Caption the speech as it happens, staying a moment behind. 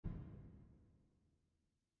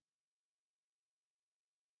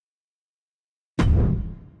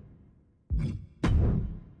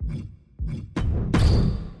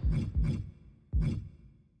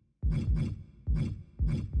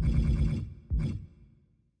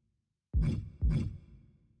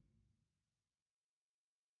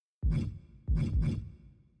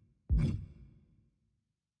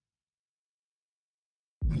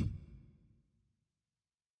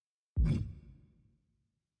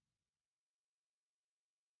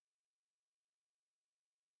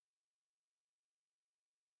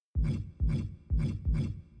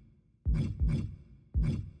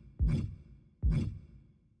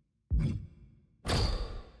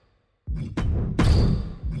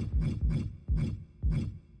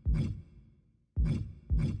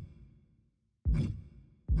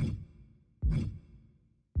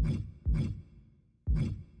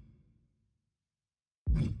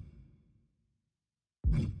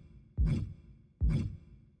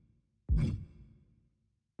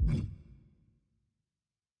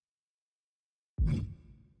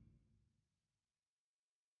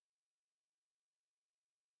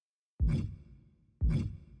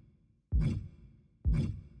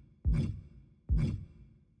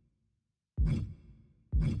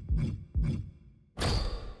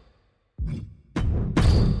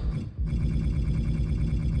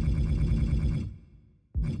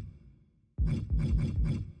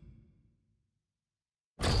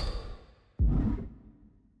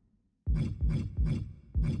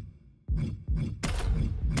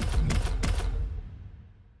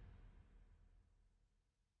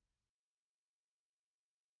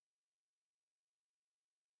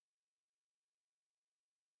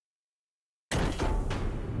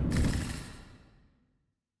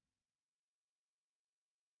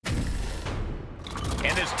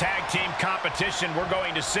tag team competition we're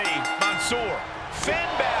going to see. Mansoor, Finn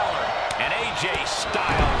Balor, and AJ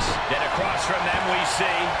Styles. Then across from them we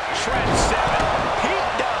see Trent Seven, Pete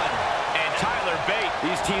Dunne, and Tyler Bate.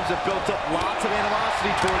 These teams have built up lots of animosity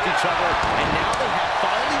towards each other, and now they have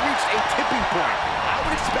finally reached a tipping point. I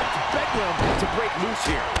would expect Bedlam to break loose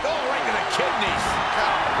here. Oh, right to the kidneys.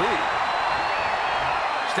 Golly.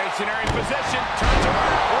 Stationary position, turns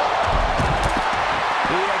around.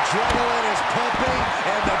 The adrenaline is pumping,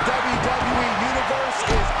 and the WWE Universe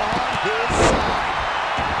is on his side.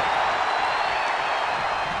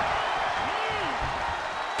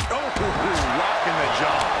 Oh, rocking the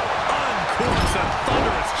jaw. Uncorks a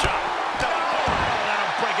thunderous chop. Oh, let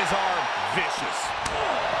him break his arm. Vicious.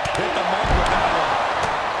 Hit the mark with that one.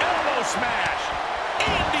 Elbow smash.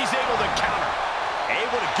 And he's able to counter.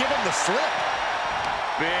 Able to give him the slip.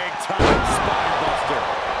 Big time spine buster.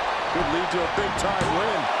 Could lead to a big-time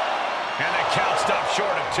win. And the count stopped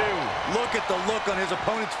short of 2. Look at the look on his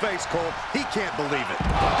opponent's face, Cole. He can't believe it.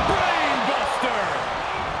 Brain buster.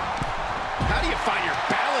 How do you find your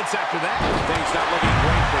balance after that? Things not looking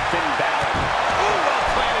great for Finn Balor. Ooh,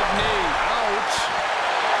 well-planted knee. Ouch.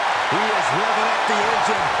 He is revving up the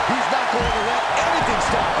engine. He's not going to let anything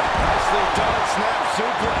stop him. Nicely done. Snap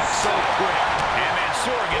suplex. So quick. And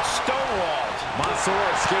Mansoor gets stonewalled. Mansoor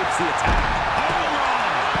escapes the attack. Home run.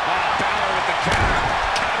 Balor with the counter.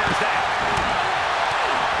 Counters that.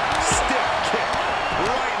 Stiff kick.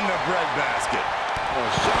 Right in the breadbasket. A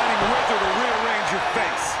shining whizzer to rearrange your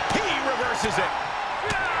face. He reverses it.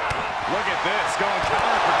 Look at this. Going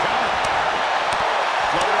counter for counter.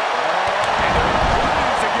 Float over. And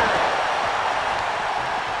running security.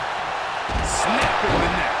 Snapping the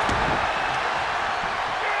neck.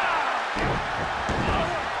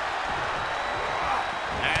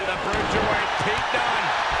 And the Bruiserweight Pete Dunne.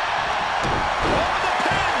 Oh, the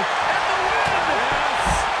pin! And the win! Yes!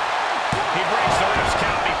 He breaks the ref's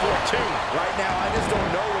count before 2. Right now, I just don't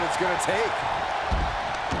know what it's going to take.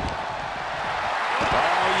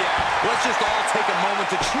 Oh, yeah. Let's just all take a moment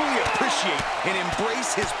to truly appreciate and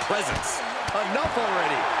embrace his presence. Enough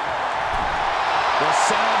already. The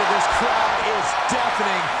sound of this crowd is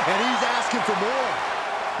deafening, and he's asking for more.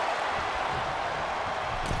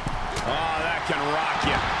 Oh, that can rock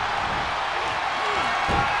you.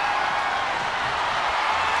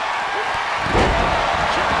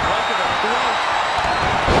 Jab right to the throat.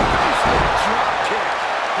 Nice little drop kick.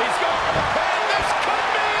 He's going for the pin. This could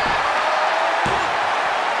be it.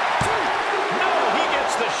 No, he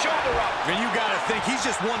gets the shoulder up. And you got to think he's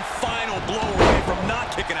just one final blow away from not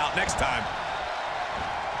kicking out next time.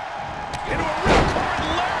 Into a ripcord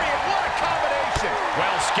lariat. What a combination.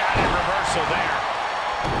 Well scouted reversal there.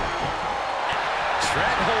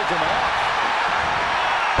 Trent holds him off.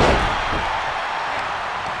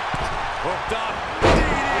 Hooked up.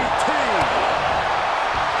 DDT.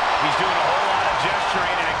 He's doing a whole lot of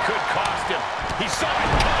gesturing, and it could cost him. He saw it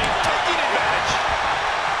coming, taking advantage.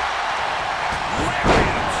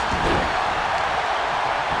 Lariat.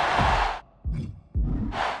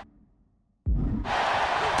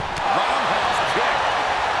 Roundhouse kick.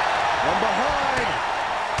 From behind.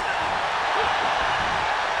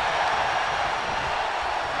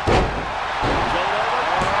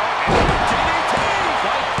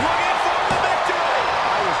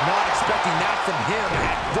 From him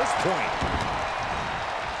at this point.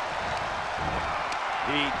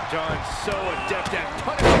 Pete Dunne so adept at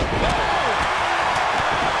punishing. Oh!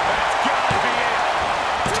 That's gotta be it.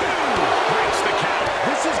 2 breaks the count.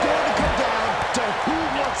 This is going to come down to who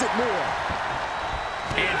wants it more.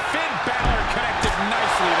 And Finn Balor connected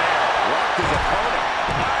nicely there. Rocked his opponent.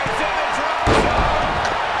 Eyes in the drop.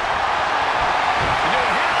 No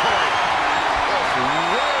hit for it. Just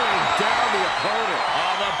wearing down the opponent.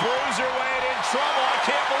 Oh, the Bruiserweight in trouble. I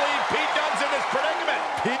can't believe Pete Dunne's in this predicament.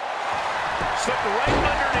 Pete slipped right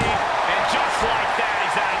underneath, and just like that,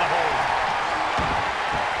 he's out of the hole.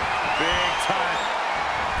 Big time.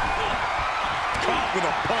 Caught with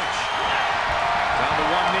a punch. Down to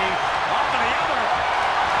one knee, up to the other.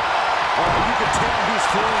 Oh, you can tell he's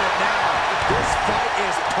feeling it now. This fight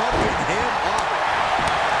is pumping him up.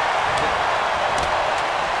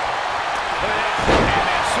 Look at that. And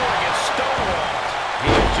that sword gets stonewalled. He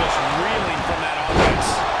is just reeling from that offense.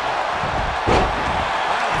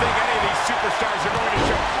 I don't think any of these superstars are going to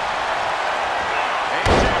show.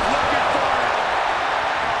 AJ's looking for it.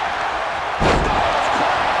 Styles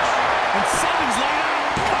crash. And Seven's laid out.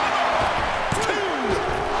 2.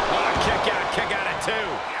 Oh, kick out at 2.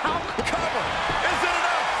 How cover? Is it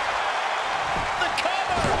enough? The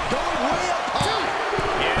cover. Going way up high.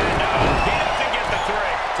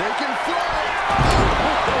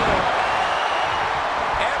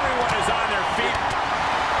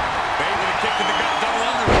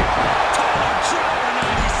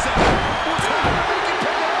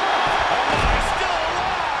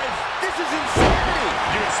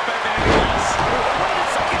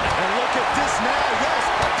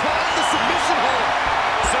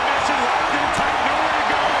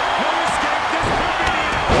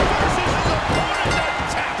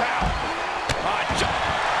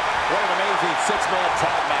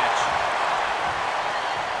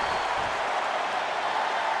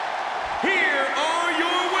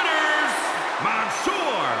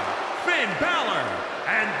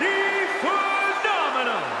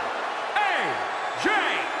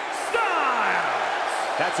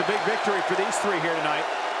 That's a big victory for these three here tonight.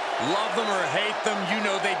 Love them or hate them, you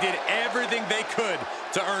know they did everything they could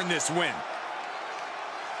to earn this win.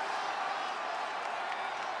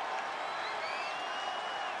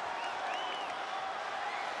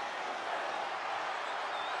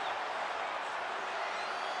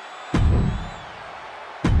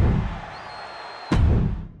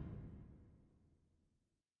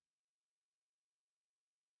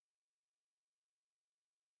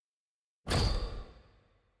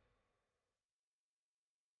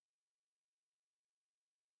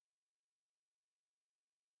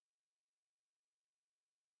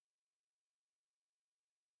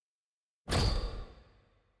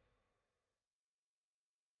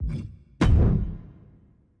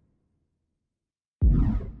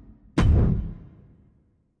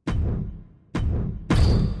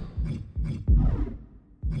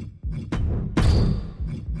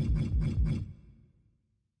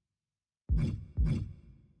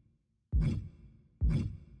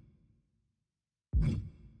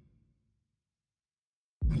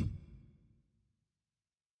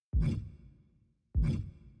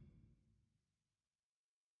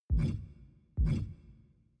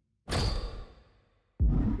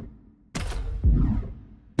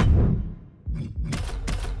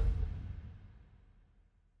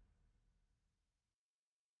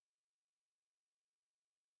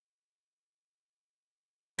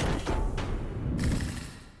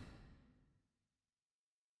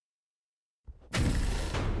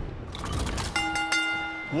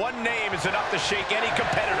 One name is enough to shake any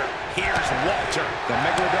competitor. Here's Walter. The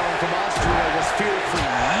Megalodon from Austria was feared for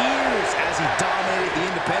years as he dominated the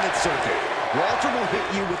independent circuit. Walter will hit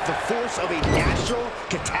you with the force of a natural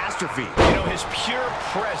catastrophe. You know, his pure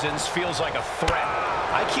presence feels like a threat.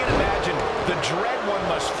 I can't imagine the dread one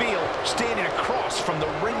must feel standing across from the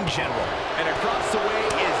ring general. And across the way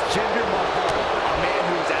is Jinder Mahal, a man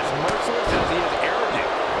who is as merciless as he is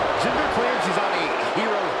arrogant. Jinder claims he's on a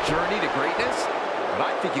hero's journey to greatness, but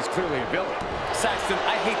I think he's clearly a villain. Saxton,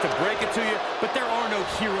 I hate to break it to you, but there are no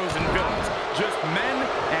heroes and villains. Just men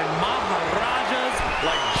and maharajas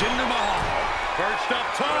like Jinder Mahal. Perched up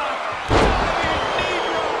top.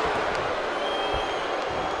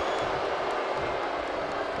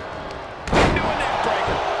 Into a neck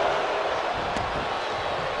breaker.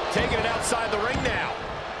 Taking it outside the ring now.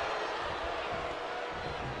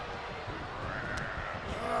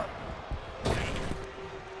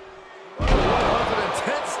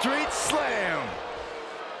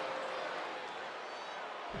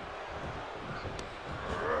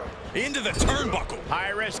 Into the turnbuckle.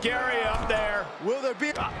 High-risk area up there. Will there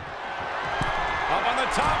be... Up on the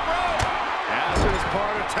top rope. Hazardous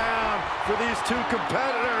part of town for these two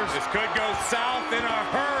competitors. This could go south in a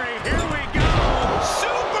hurry. Here we go.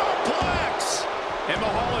 Superplex. And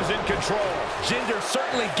Mahal is in control. Jinder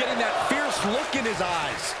certainly getting that fierce look in his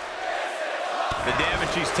eyes. The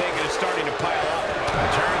damage he's taken is starting to pile up.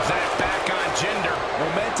 Turns that back on Jinder.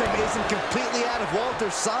 Momentum isn't completely out of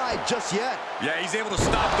Walter's side just yet. Yeah, he's able to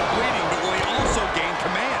stop the bleeding, but will he also gain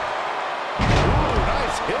command? Ooh,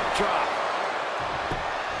 nice hip drop.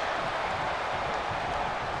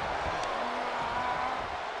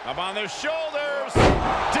 Up on their shoulders.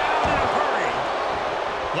 Down in a hurry.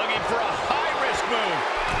 Looking for a high-risk move.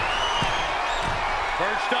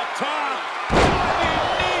 Perched up top.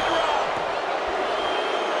 Knee drop.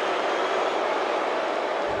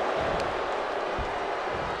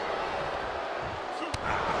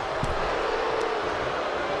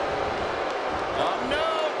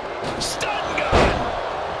 Stun gun!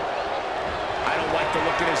 I don't like the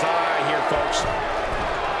look in his eye here, folks.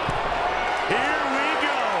 Here we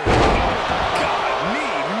go! God,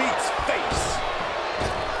 knee meets face.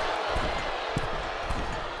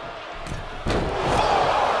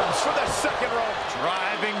 Forearms for the second rope.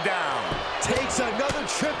 Driving down. Takes another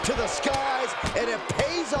trip to the skies, and it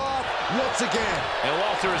pays off once again. And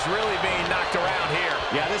Walter is really being knocked around here.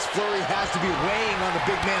 Yeah, this flurry has to be weighing on the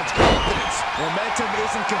big man's confidence. Momentum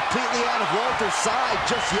isn't completely out of Walter's side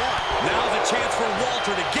just yet. Now's a chance for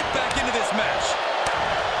Walter to get back into this match.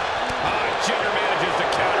 Jinder manages to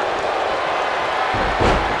counter.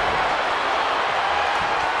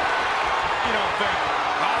 You don't think.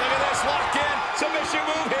 Oh, look at this, locked in. Submission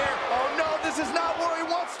move here. Oh, no, this is not where he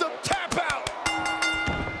wants to tap out.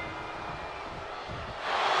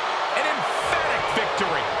 An emphatic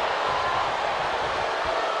victory.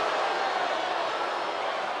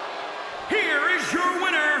 Here is your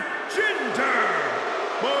winner, Jinder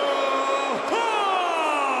Mahal!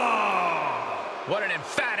 What an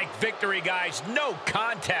emphatic victory, guys. No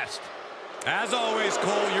contest. As always,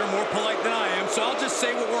 Cole, you're more polite than I am, so I'll just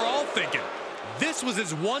say what we're all thinking. This was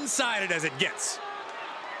as one-sided as it gets.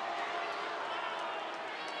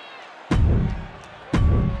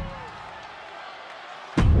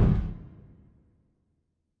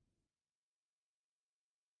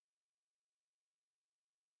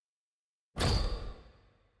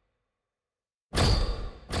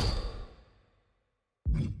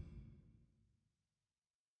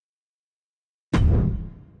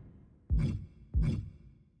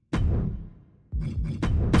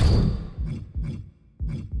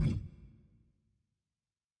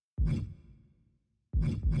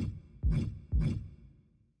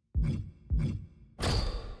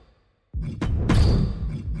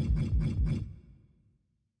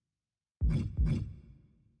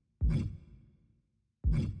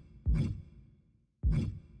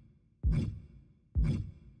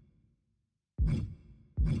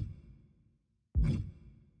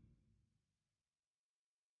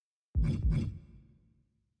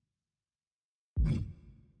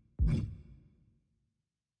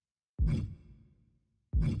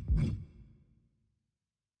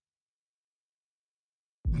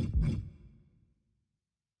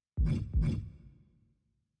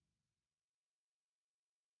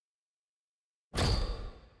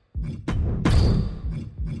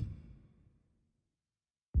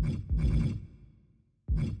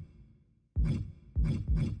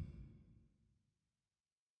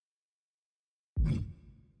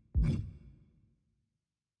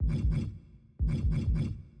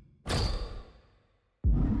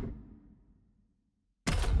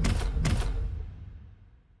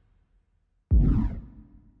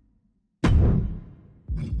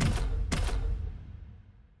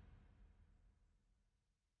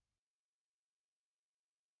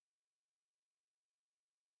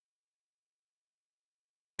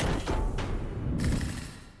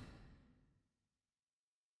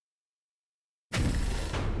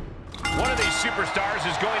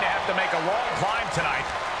 a long climb tonight.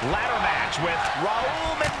 Ladder match with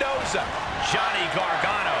Raul Mendoza, Johnny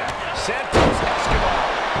Gargano, Santos Escobar,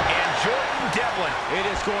 and Jordan Devlin. It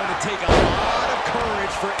is going to take a lot of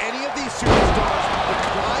courage for any of these superstars to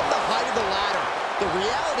climb the height of the ladder. The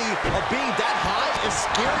reality of being that high is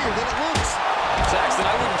scarier than it looks. Saxton,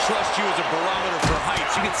 I wouldn't trust you as a barometer for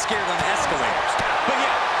heights. You get scared on escalators. But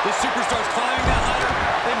yeah, the superstars climbing that ladder,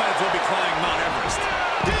 they might as well be climbing Mount Everest.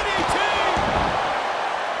 DDT!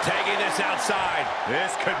 Tagging this outside.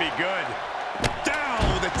 This could be good. Down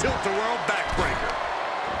with a tilt-a-whirl backbreaker.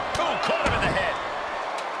 Oh, caught him in the head.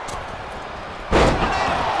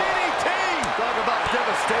 DDT! Talk about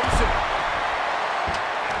devastation.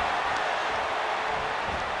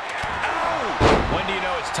 When do you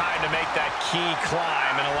know it's time to make that key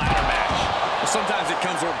climb in a ladder match? Well, sometimes it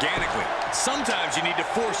comes organically. Sometimes you need to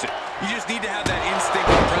force it. You just need to have that instinct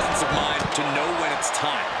and presence of mind to know when it's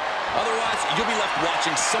time. Otherwise, you'll be left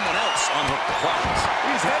watching someone else unhook the prize.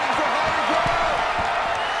 He's heading for higher ground.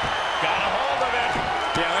 Got a hold of it.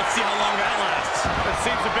 Yeah, let's see how long that lasts. It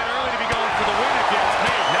seems a bit early to be going for the win if you ask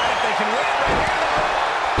me. Not if they can win right here, though.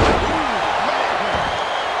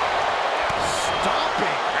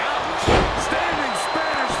 Stomping. Ouch. Standing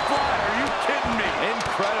Spanish fly. Are you kidding me?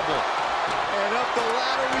 Incredible. And up the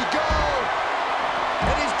ladder we go.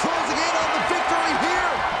 And he's closing in on the victory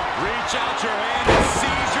here. Reach out your hand and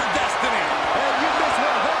seize your destiny. And you miss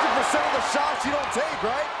 100% of the shots you don't take,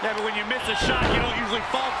 right? Yeah, but when you miss a shot, you don't usually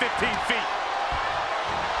fall 15 feet.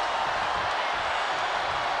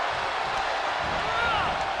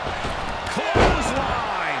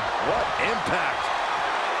 Clothesline. What impact.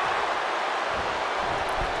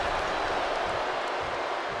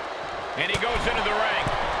 And he goes into the ring.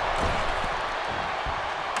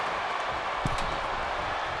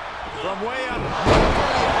 From way up.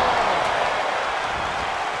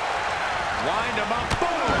 Wind him up.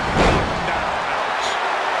 Boom. Down. Ouch.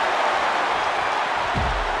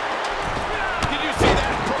 Did you see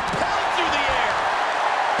that? Propelled through the air.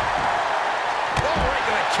 Oh, right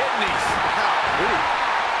to the kidneys.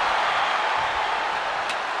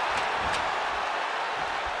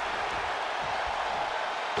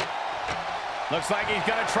 Looks like he's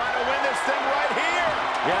going to try to win this thing right here.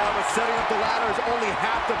 Yeah, but setting up the ladder is only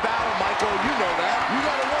half the battle, Michael. You know that. You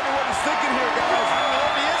got to wonder what he's thinking here, guys. I don't know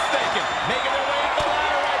what he is thinking. Making their way up the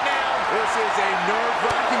ladder right now. This is a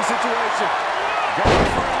nerve-wracking situation. Going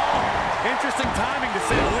for it all. Interesting timing, to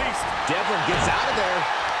say the least. Devlin gets out of there.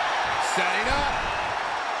 Setting up.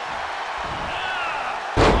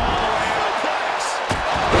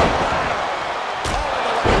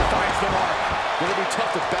 It'll be tough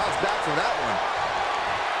to bounce back from that one.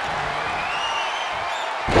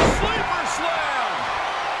 Sleeper slam.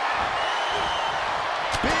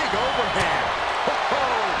 Big overhand.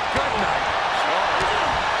 Oh, good night.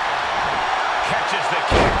 Catches the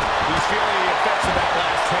kick. He's feeling the effects of that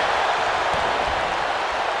last hit.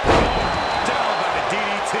 Down by the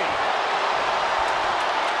DDT.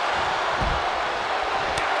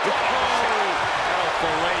 That'll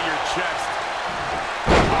fillet your chest.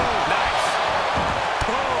 Nice.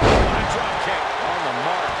 What a drop kick. On the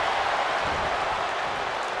mark.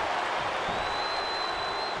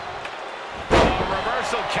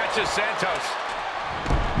 Reversal catches Santos.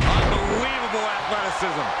 Unbelievable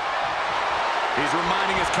athleticism. He's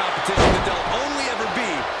reminding his competition that they'll only ever be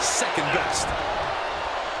second best.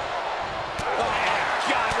 Oh,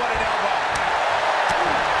 God, what an elbow.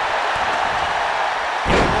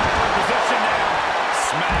 In position now.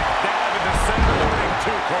 Smack dab in the center of the ring,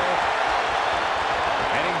 too, Cole.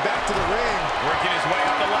 Heading back to the ring. Working his way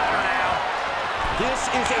up the ladder now. This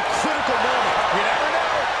is a critical moment. You never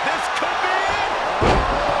know. This could be it.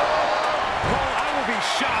 Cole, I will be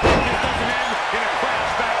shocked if this doesn't end in a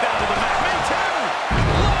crash back down to the mat. Me too.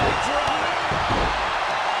 Low drop.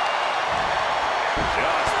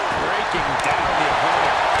 Just breaking down the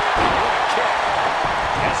opponent. What a kick.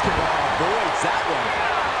 Escobar avoids that one.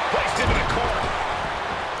 Placed into the corner.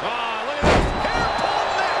 Ah, look at this. Hair pull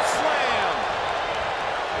net slam.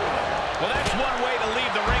 Well, that's one way to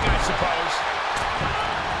leave the ring, I suppose.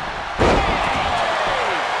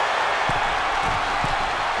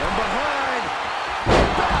 From behind.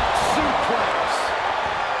 Back suplex.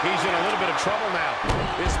 He's in a little bit of trouble now.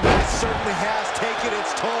 This match certainly has taken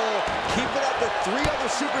its toll. Keep it up with 3 other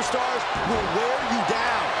superstars will wear you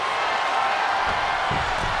down.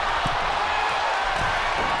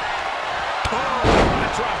 What a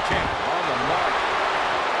drop kick. On the mark.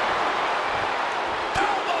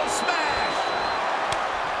 Elbow smash.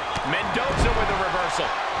 Mendoza with a reversal.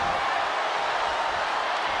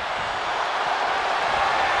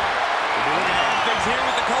 We're looking at things here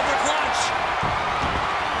with the Cobra Clutch.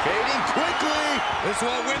 Fading This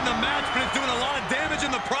won't win the match, but it's doing a lot of damage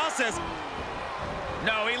in the process.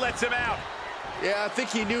 No, he lets him out. Yeah, I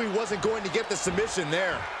think he knew he wasn't going to get the submission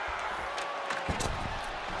there.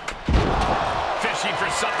 Fishing for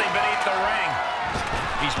something beneath the ring.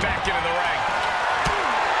 He's back into the ring.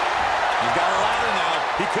 He's got a ladder now.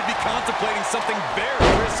 He could be contemplating something very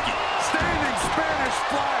risky. Standing Spanish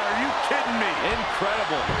fly, are you kidding me?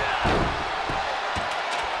 Incredible.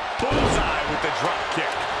 Bullseye with the drop kick.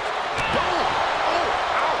 Boom! Oh,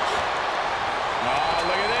 ouch! Oh,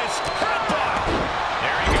 look at this. Headbutt!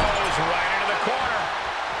 There he goes, right into the corner.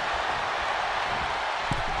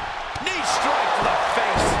 Knee strike to the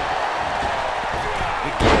face.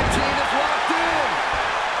 The guillotine is locked in.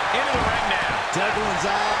 Into the ring now. Devlin's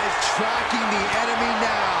eyes tracking the enemy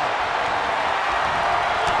now.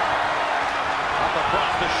 Up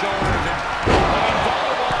across the shoulders and looking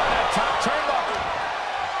vulnerable on that top turnbuckle.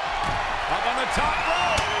 Up on the top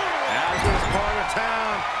rope. As this part of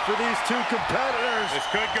town for these two competitors. This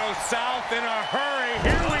could go south in a hurry.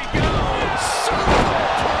 Here we go.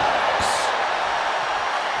 Superplex.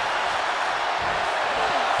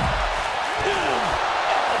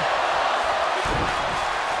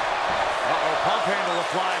 Uh-oh, pump handle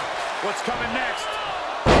applied. What's coming next?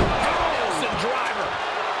 Nelson driver.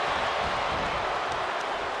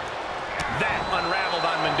 That unraveled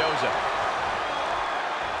on Mendoza.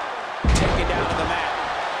 Taken down to the mat.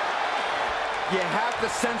 You have to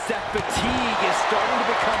sense that fatigue is starting to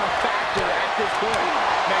become a factor at this point.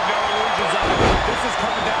 Make no illusions on it. This is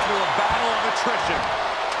coming down to a battle of attrition.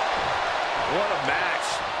 What a match.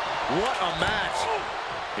 What a match.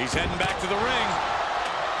 He's heading back to the ring.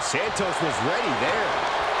 Santos was ready there.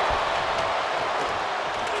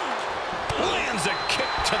 Lands a kick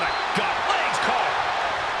to the gut. Legs caught.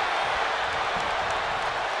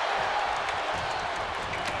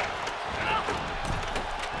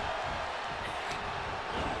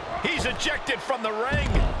 He's ejected from the ring.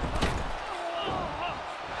 Johnny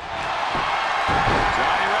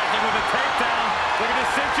wrestling with a takedown. Look at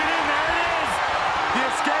this cinching in. There it is. The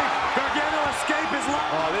escape. Gargano escape is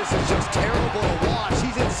locked. Oh, this is just terrible to watch.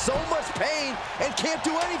 He's in so much pain and can't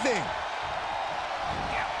do anything.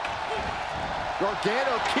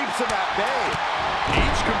 Gargano keeps him at bay.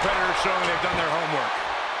 Each competitor showing they've done their homework.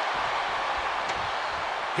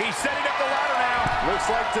 He's setting up the ladder now. Looks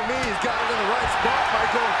like to me he's got it in the right spot,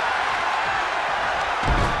 Michael.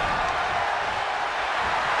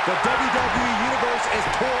 The WWE Universe is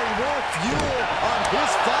pouring more fuel on his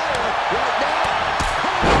fire right now.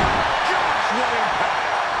 Gosh, what impact.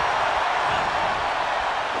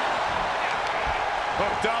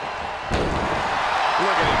 Hooked up.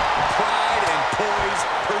 Look at him. Pride and poise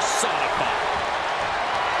personified.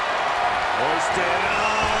 Hoisted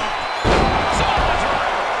up.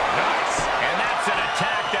 Nice. And that's an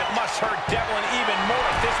attack that must hurt Devlin even more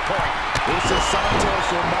at this point. This is Santos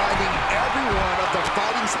reminding everyone of the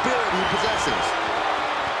fighting spirit he possesses.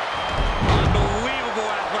 Unbelievable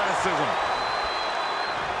athleticism.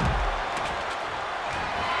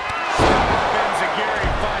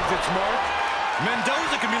 Enziguri finds its mark.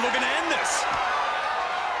 Mendoza can be looking to end this.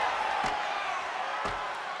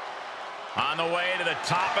 On the way to the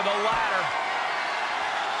top of the ladder.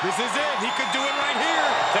 This is it. He could do it right here.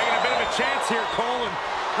 Taking a bit of a chance here, Cole, and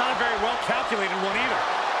not a very well-calculated one either.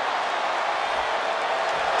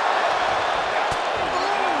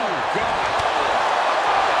 Oh, God.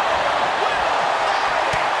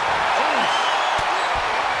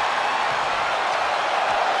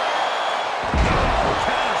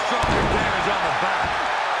 Catastrophic damage on the back.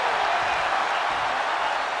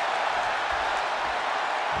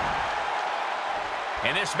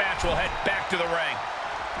 And this match will head back to the ring.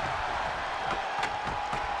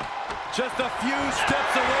 Just a few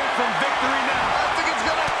steps away from victory now. I think it's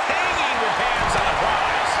gonna Hanging with hands on the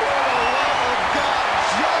prize. For the love of God,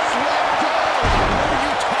 just let go. What are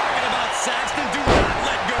you talking about, Saxton? Do not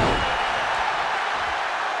let go.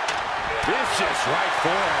 Vicious right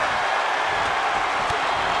forearm.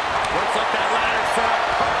 Looks like that ladder set up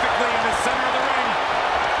perfectly in the center of the ring.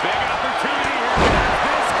 Big opportunity here.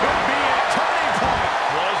 This could be a turning point.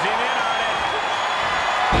 Closing in on it.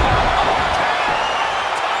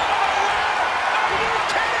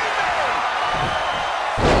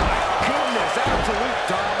 Goodness, absolute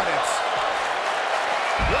dominance.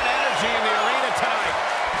 What energy in the arena tonight.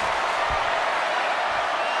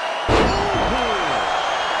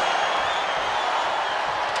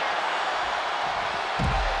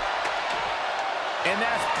 And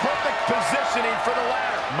that's perfect positioning for the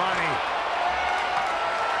ladder. Money.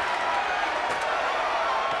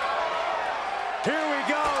 Here we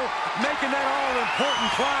go. making that all-important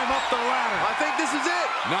climb up the ladder. I think this is it.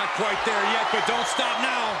 Not quite there yet, but don't stop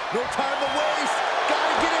now. No time to waste.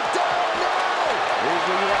 Gotta get it done now. Here's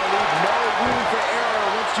where you want to leave no room for error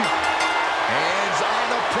once you... Hands on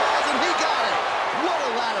the prize, and he got it. What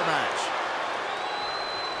a ladder match.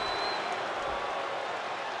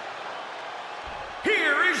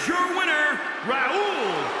 Here is your winner,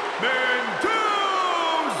 Raul Mendoza!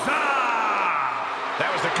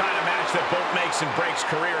 That was the kind of match that both makes and breaks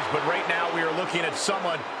careers, but right now we are looking at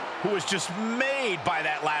someone who was just made by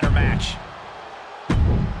that ladder match.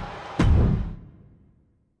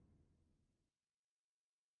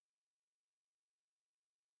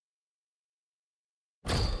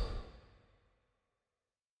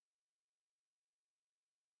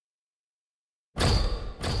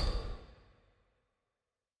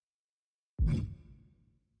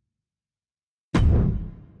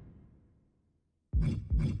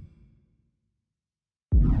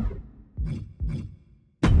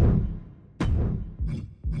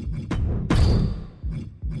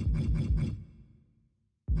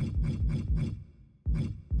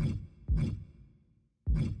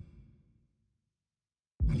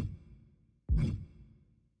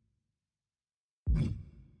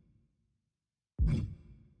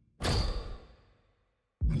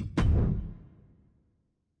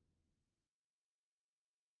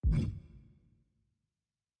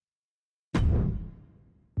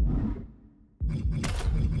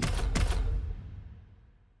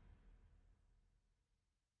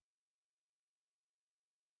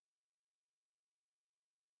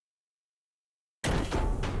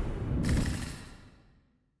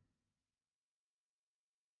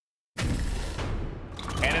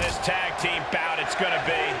 And in this tag team bout, it's going to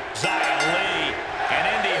be Xia Li and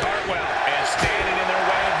Indi Hartwell. And standing in their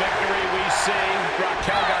way of victory, we see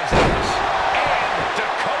Raquel Gonzalez and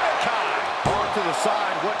Dakota Kai. Off to the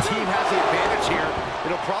side, what team has the advantage here?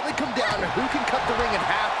 It'll probably come down to who can cut the ring in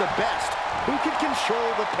half the best, who can control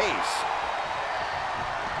the pace.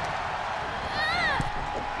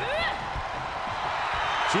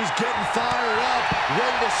 She's getting fired up,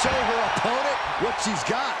 ready to show her opponent what she's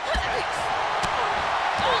got.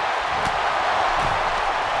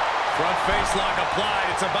 Front face lock applied.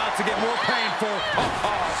 It's about to get more painful.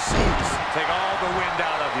 Oh, jeez. Take all the wind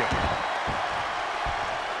out of you.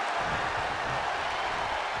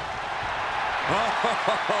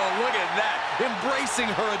 Oh, look at that. Embracing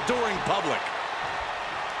her adoring public.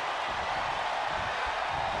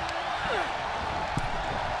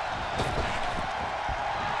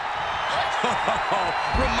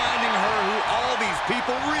 Reminding her who all these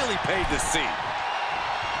people really paid to see.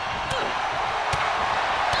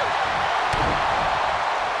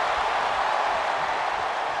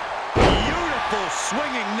 Beautiful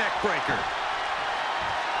swinging neck breaker.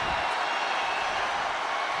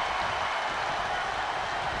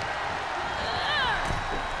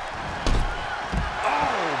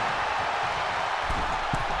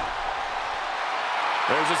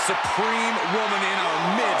 There's a supreme woman in our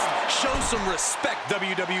midst. Show some respect,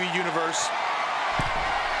 WWE Universe.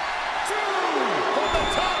 From the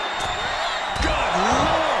top. Good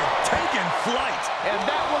Lord, taking flight. And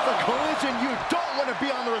that was a collision you don't want to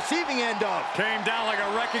be on the receiving end of. Came down like a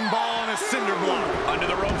wrecking ball on a cinder block. Under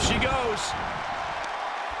the rope she goes.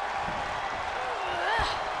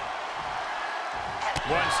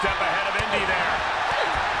 One step ahead of Indi there.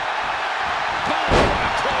 Boom, what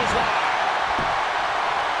a clothesline.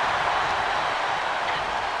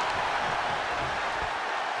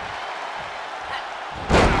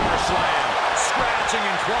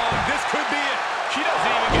 And clawing. This could be it. She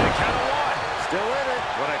doesn't even get a count of one. Still in it.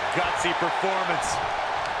 What a gutsy performance.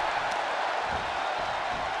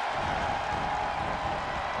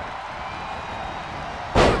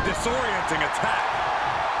 Disorienting attack.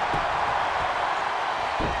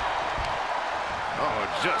 Oh,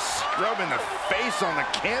 just scrubbing the face on the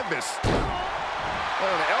canvas.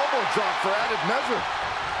 Oh, an elbow drop for added measure.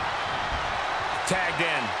 Tagged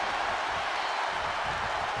in.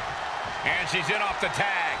 And she's in off the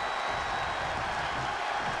tag.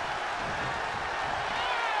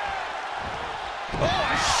 Oh,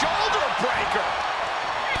 a shoulder breaker.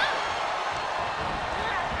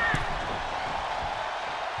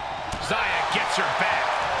 Xia gets her back.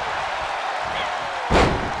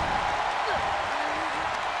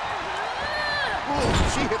 Ooh,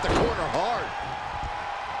 she hit the corner hard.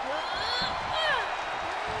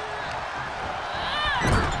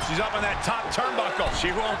 She's up on that top turnbuckle.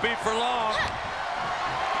 She won't be for long.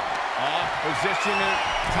 Position in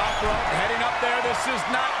top rope, heading up there. This is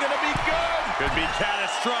not going to be good. Could be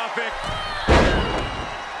catastrophic.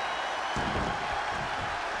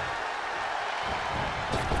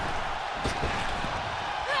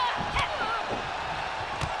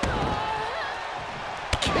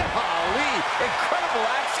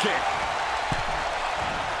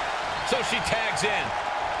 tags in.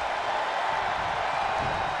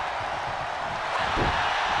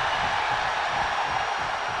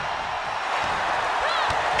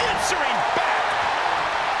 Answering back.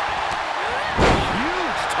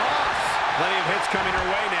 Huge toss. Plenty of hits coming her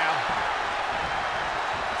way now.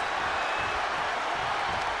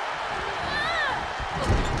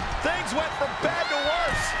 Things went from bad to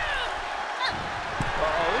worse.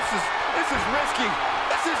 Uh-oh, this is risky.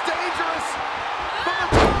 This is dangerous. From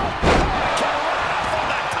the top. From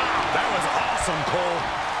the top. That was awesome, Cole.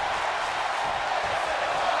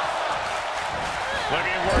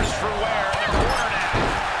 Looking worse for wear in the corner now.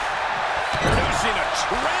 Producing a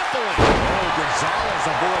trampling. Oh, Gonzalez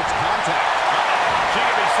avoids contact. She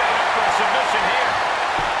could be set up for a submission here.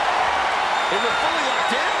 Is it fully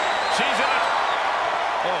locked in? She's in it.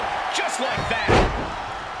 Oh, just like that.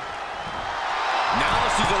 Now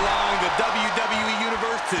she's allowing the WWE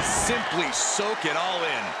Universe to simply soak it all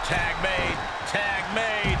in. Tag made. Tag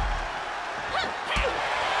made.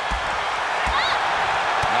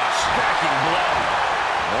 A striking blow.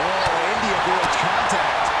 Oh, Indy avoids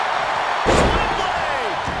contact.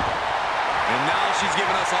 Blade. And now she's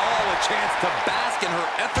giving us all a chance to bask in her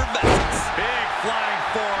effervescence. Big flying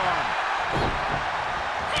forearm.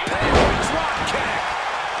 Power drop kick.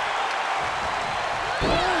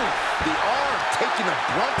 Ooh, the arm taking the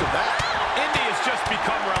brunt of that. Indy has just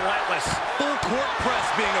become relentless. Full court press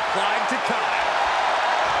being applied to Kai.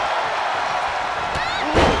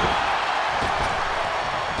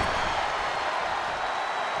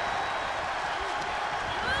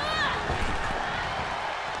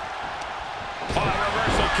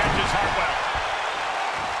 Reversal catches Hartwell.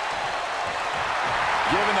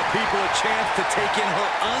 Giving the people a chance to take in her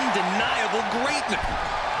undeniable greatness.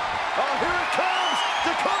 Oh, here it comes!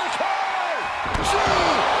 Dakota Kai!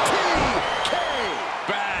 GTK!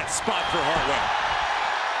 Bad spot for Hartwell.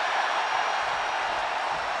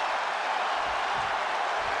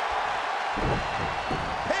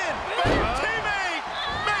 Pin! Teammate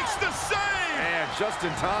makes the save! And just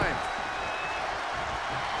in time.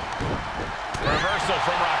 Reversal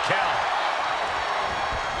from Raquel.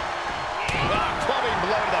 Clubbing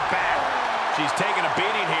blow to the back. She's taking a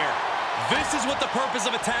beating here. This is what the purpose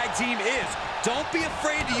of a tag team is. Don't be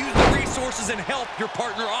afraid to use the resources and help your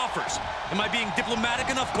partner offers. Am I being diplomatic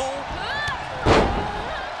enough, Cole?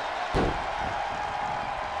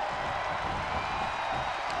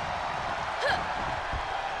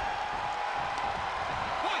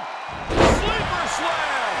 Sleeper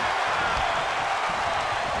slam.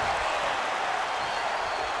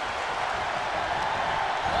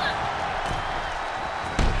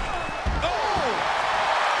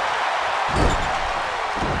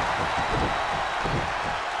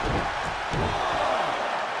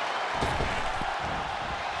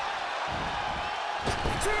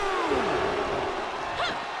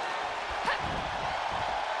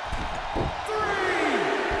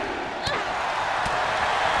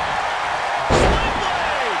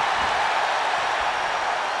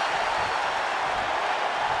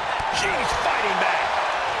 She's fighting back.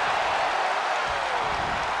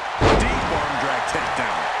 Deep arm drag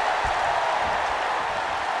takedown.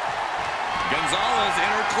 Gonzalez in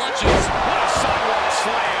her clutches. What a sidewalk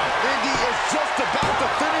slam. Indy is just about to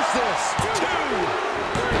finish this. 2.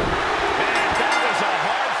 And that was a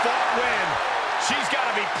hard-fought win. She's got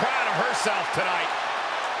to be proud of herself tonight.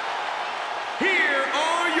 Here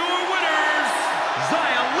are your winners,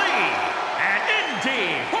 Xia Li and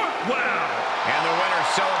Indy Hartwell. And the winners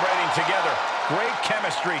celebrating together. Great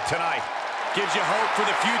chemistry tonight. Gives you hope for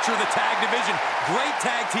the future of the tag division. Great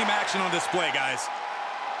tag team action on display, guys.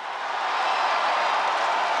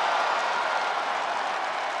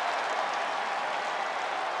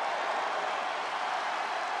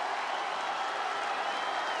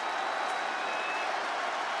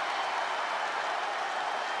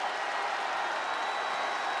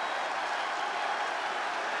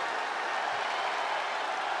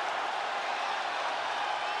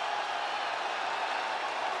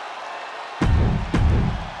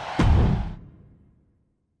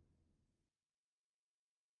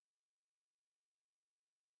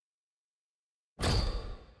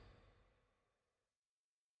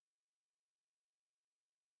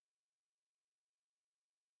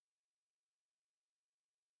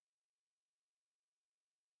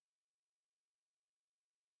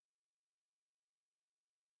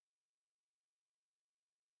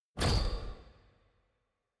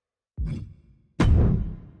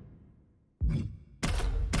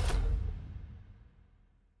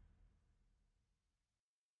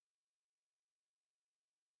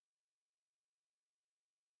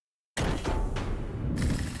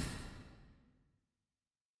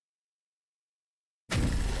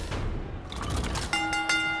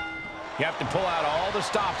 You have to pull out all the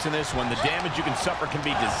stops in this one. The damage you can suffer can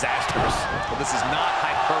be disastrous. Well, this is not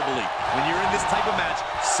hyperbole. When you're in this type of match,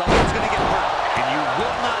 someone's going to get hurt, and you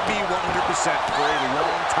will not be 100% for a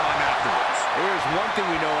long time afterwards. Here's one thing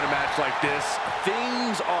we know in a match like this.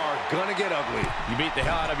 Things are going to get ugly. You beat the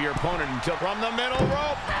hell out of your opponent until from the middle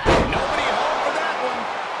rope. Nobody home for that one.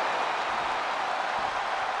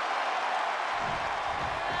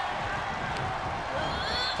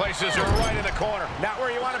 Places her right in the corner. Not where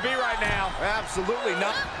you want to be right now. Absolutely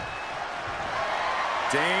not.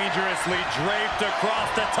 Dangerously draped across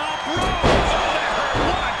the top rope. Oh, that hurt.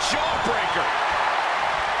 What a jawbreaker.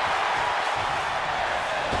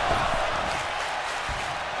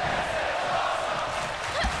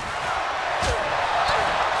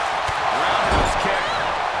 Roundhouse kick.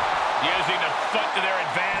 Using the foot to their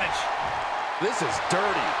advantage. This is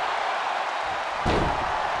dirty.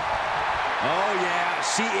 Oh, yeah.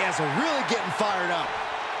 She is really getting fired up.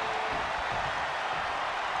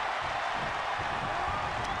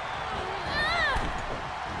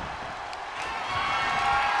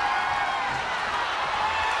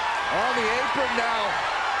 On the apron now.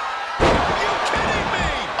 Are you kidding me?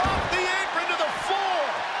 Off the apron to the floor.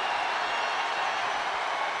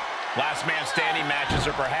 Last man standing matches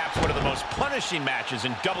are perhaps one of the most punishing matches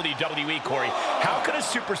in WWE, Corey. How can a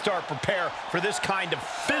superstar prepare for this kind of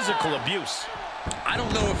physical abuse? I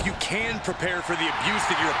don't know if you can prepare for the abuse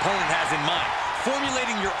that your opponent has in mind.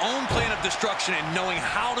 Formulating your own plan of destruction and knowing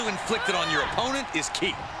how to inflict it on your opponent is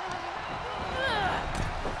key.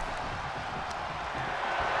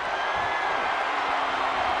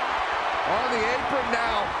 On the apron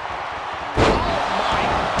now. Oh, my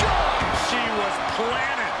God! She was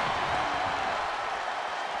planted.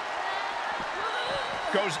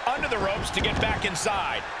 Goes under the ropes to get back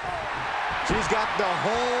inside. She's got the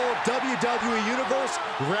whole WWE Universe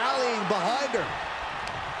rallying behind her.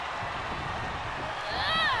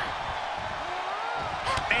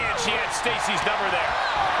 And she had Stacy's number there.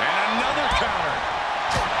 And another counter.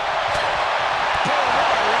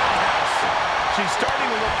 Roundhouse. She's starting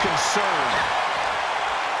to look concerned.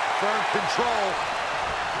 Firm control.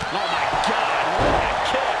 Oh, my God. What a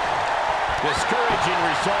kick. Discouraging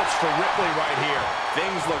results for Ripley right here.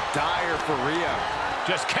 Things look dire for Rhea.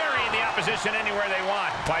 Just carrying the opposition anywhere they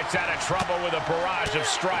want. Fights out of trouble with a barrage of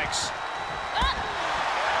strikes.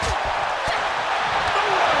 The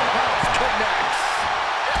roundhouse connects.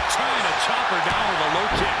 Trying to chop her down with a low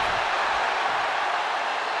kick.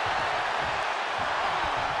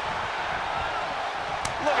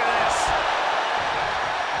 Look at this.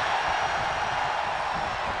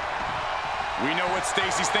 We know what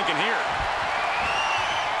Stacy's thinking here.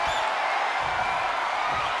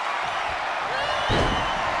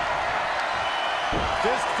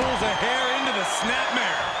 Fistfuls of hair into the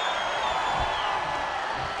snapmare.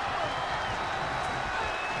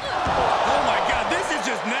 Oh my God, this is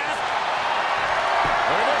just nasty.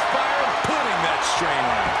 Look at this fire putting that strain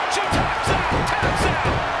on. She taps out, taps out.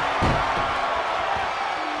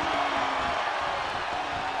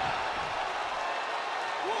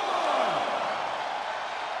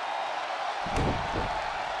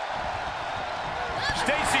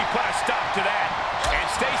 Stacy put a stop to that. And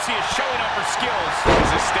Stacy is showing up her skills.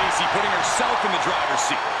 This is Stacy putting herself in the driver's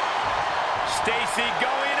seat. Stacy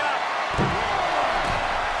going up.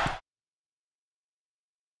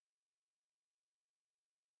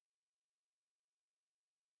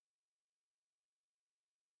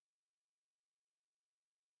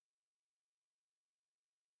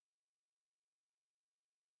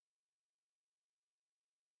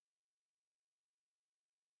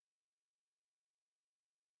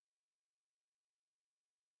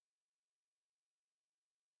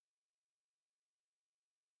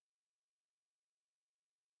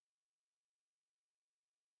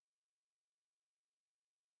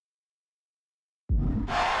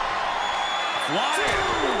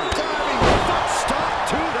 Diving foot stop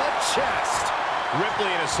to the chest. Ripley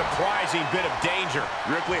in a surprising bit of danger.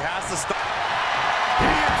 Ripley has to stop.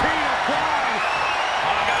 Guillotine applied.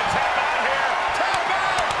 I'm going to tap out here. Tap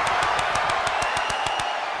out!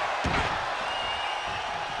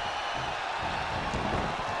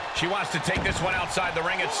 She wants to take this one outside the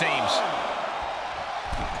ring, it seems.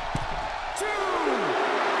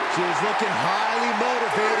 She's looking highly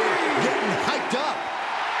motivated, getting hyped up.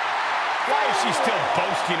 Why is she still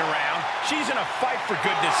boasting around? She's in a fight, for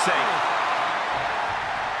goodness sake.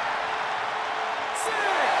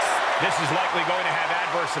 This is likely going to have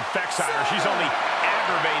adverse effects on her. She's only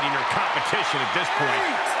aggravating her competition at this point.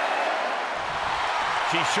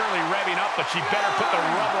 She's surely revving up, but she better put the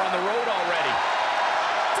rubber on the road already.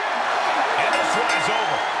 And this one is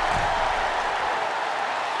over.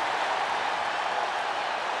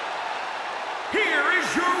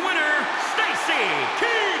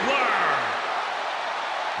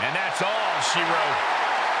 she wrote.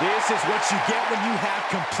 This is what you get when you have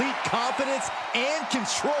complete confidence and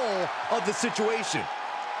control of the situation.